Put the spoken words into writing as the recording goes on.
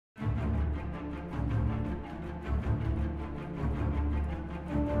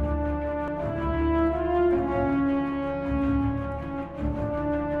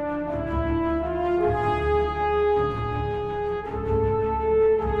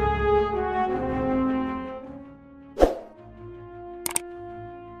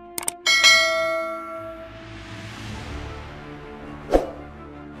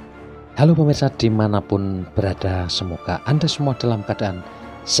Halo pemirsa dimanapun berada, semoga Anda semua dalam keadaan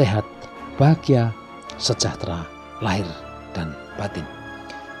sehat, bahagia, sejahtera, lahir dan batin.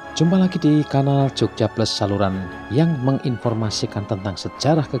 Jumpa lagi di kanal Jogja Plus, saluran yang menginformasikan tentang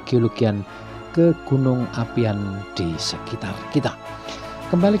sejarah kegeologian ke gunung apian di sekitar kita.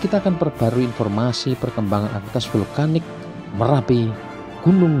 Kembali kita akan perbarui informasi perkembangan aktivitas vulkanik Merapi,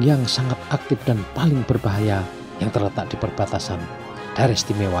 gunung yang sangat aktif dan paling berbahaya yang terletak di perbatasan Daerah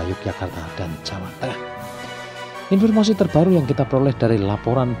Istimewa Yogyakarta dan Jawa Tengah. Informasi terbaru yang kita peroleh dari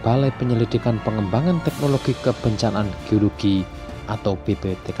laporan Balai Penyelidikan Pengembangan Teknologi Kebencanaan Geologi atau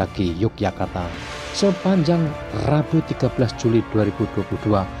BPTKG Yogyakarta sepanjang Rabu 13 Juli 2022,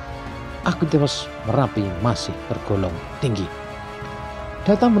 aktivitas Merapi masih tergolong tinggi.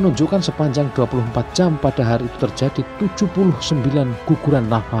 Data menunjukkan sepanjang 24 jam pada hari itu terjadi 79 guguran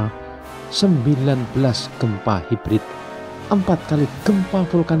lava, 19 gempa hibrid, 4 kali gempa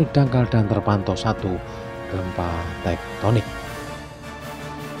vulkanik dangkal dan terpantau 1 gempa tektonik.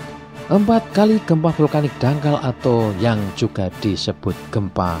 4 kali gempa vulkanik dangkal atau yang juga disebut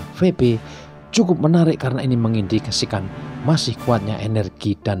gempa VB cukup menarik karena ini mengindikasikan masih kuatnya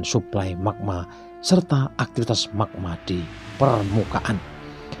energi dan suplai magma serta aktivitas magma di permukaan.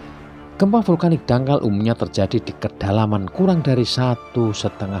 Gempa vulkanik dangkal umumnya terjadi di kedalaman kurang dari 1,5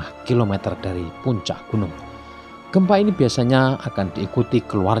 km dari puncak gunung. Gempa ini biasanya akan diikuti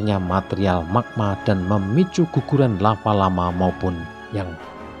keluarnya material magma dan memicu guguran lava lama maupun yang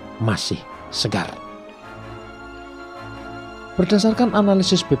masih segar. Berdasarkan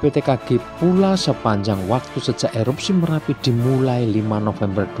analisis BPTKG pula, sepanjang waktu sejak erupsi Merapi dimulai 5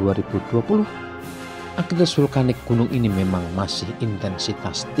 November 2020, aktivitas vulkanik gunung ini memang masih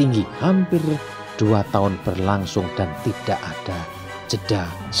intensitas tinggi, hampir 2 tahun berlangsung dan tidak ada jeda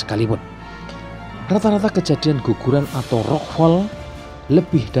sekalipun. Rata-rata kejadian guguran atau rockfall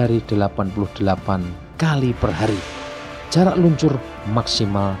lebih dari 88 kali per hari. Jarak luncur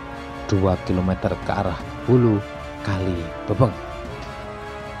maksimal 2 km ke arah hulu kali bebeng.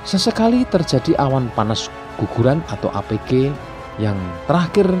 Sesekali terjadi awan panas guguran atau APG yang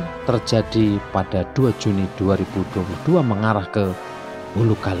terakhir terjadi pada 2 Juni 2022 mengarah ke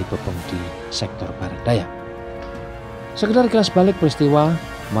hulu kali bebeng di sektor barat daya. Sekedar kilas balik peristiwa,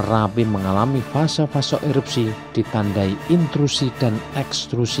 Merapi mengalami fase-fase erupsi ditandai intrusi dan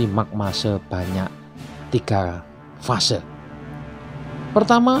ekstrusi magma sebanyak 3 fase.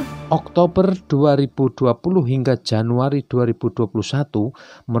 Pertama, Oktober 2020 hingga Januari 2021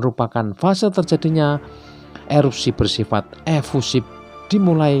 merupakan fase terjadinya erupsi bersifat efusif,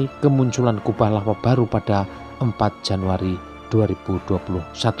 dimulai kemunculan kubah lava baru pada 4 Januari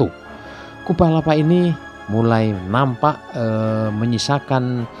 2021. Kubah lava ini mulai nampak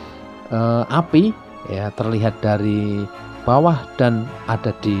menyisakan api, ya, terlihat dari bawah dan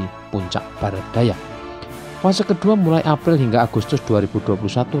ada di puncak barat daya. Fase kedua mulai April hingga Agustus 2021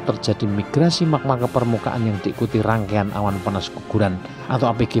 terjadi migrasi magma ke permukaan yang diikuti rangkaian awan panas guguran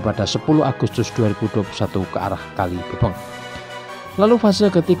atau APG pada 10 Agustus 2021 ke arah kali bebeng. Lalu fase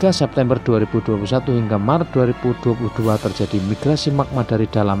ketiga September 2021 hingga Maret 2022 terjadi migrasi magma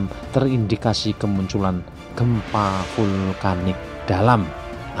dari dalam, terindikasi kemunculan gempa vulkanik dalam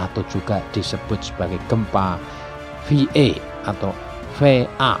atau juga disebut sebagai gempa VA atau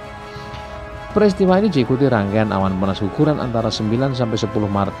VA. Peristiwa ini diikuti rangkaian awan panas guguran antara 9 sampai 10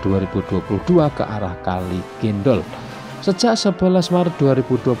 Maret 2022 ke arah Kali Gendol. Sejak 11 Maret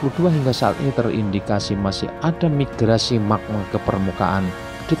 2022 hingga saat ini terindikasi masih ada migrasi magma ke permukaan,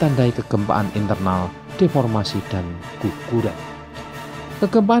 ditandai kegempaan internal, deformasi dan guguran.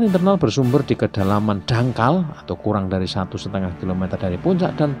 Kegempaan internal bersumber di kedalaman dangkal atau kurang dari 1,5 km dari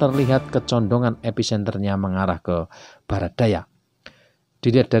puncak dan terlihat kecondongan episenternya mengarah ke barat daya.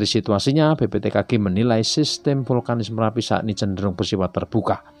 Dilihat dari situasinya, BPTKG menilai sistem vulkanis Merapi saat ini cenderung bersifat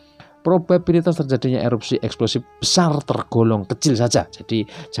terbuka. Probabilitas terjadinya erupsi eksplosif besar tergolong kecil saja. Jadi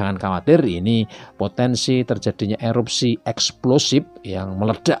jangan khawatir, ini potensi terjadinya erupsi eksplosif yang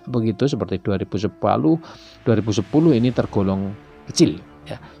meledak begitu seperti 2010 ini tergolong kecil.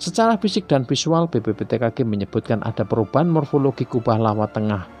 Ya. Secara fisik dan visual, BPPTKG menyebutkan ada perubahan morfologi kubah lava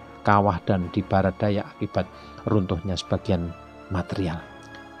tengah kawah dan di barat daya akibat runtuhnya sebagian material.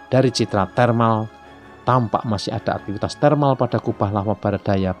 Dari citra termal, tampak masih ada aktivitas termal pada kubah lava barat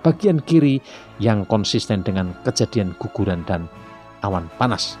daya bagian kiri yang konsisten dengan kejadian guguran dan awan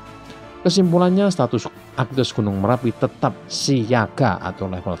panas. Kesimpulannya, status aktivitas Gunung Merapi tetap siaga atau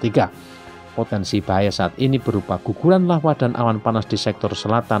level 3. Potensi bahaya saat ini berupa guguran lava dan awan panas di sektor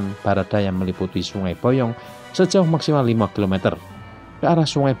selatan barat daya meliputi Sungai Boyong sejauh maksimal 5 km. ke arah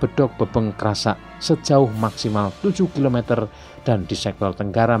Sungai Bedok Bebeng Krasak sejauh maksimal 7 km dan di sektor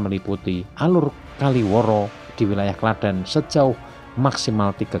tenggara meliputi alur Kaliworo di wilayah Klaten sejauh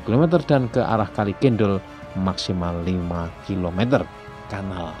maksimal 3 km dan ke arah Kali Gendol maksimal 5 km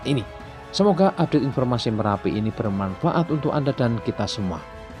kanal ini. Semoga update informasi Merapi ini bermanfaat untuk Anda dan kita semua.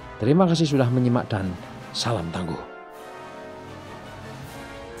 Terima kasih sudah menyimak dan salam tangguh.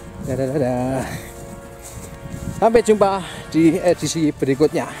 Dadah. Sampai jumpa di edisi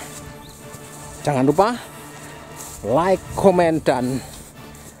berikutnya. Jangan lupa like, komen, dan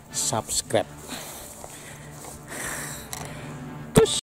subscribe.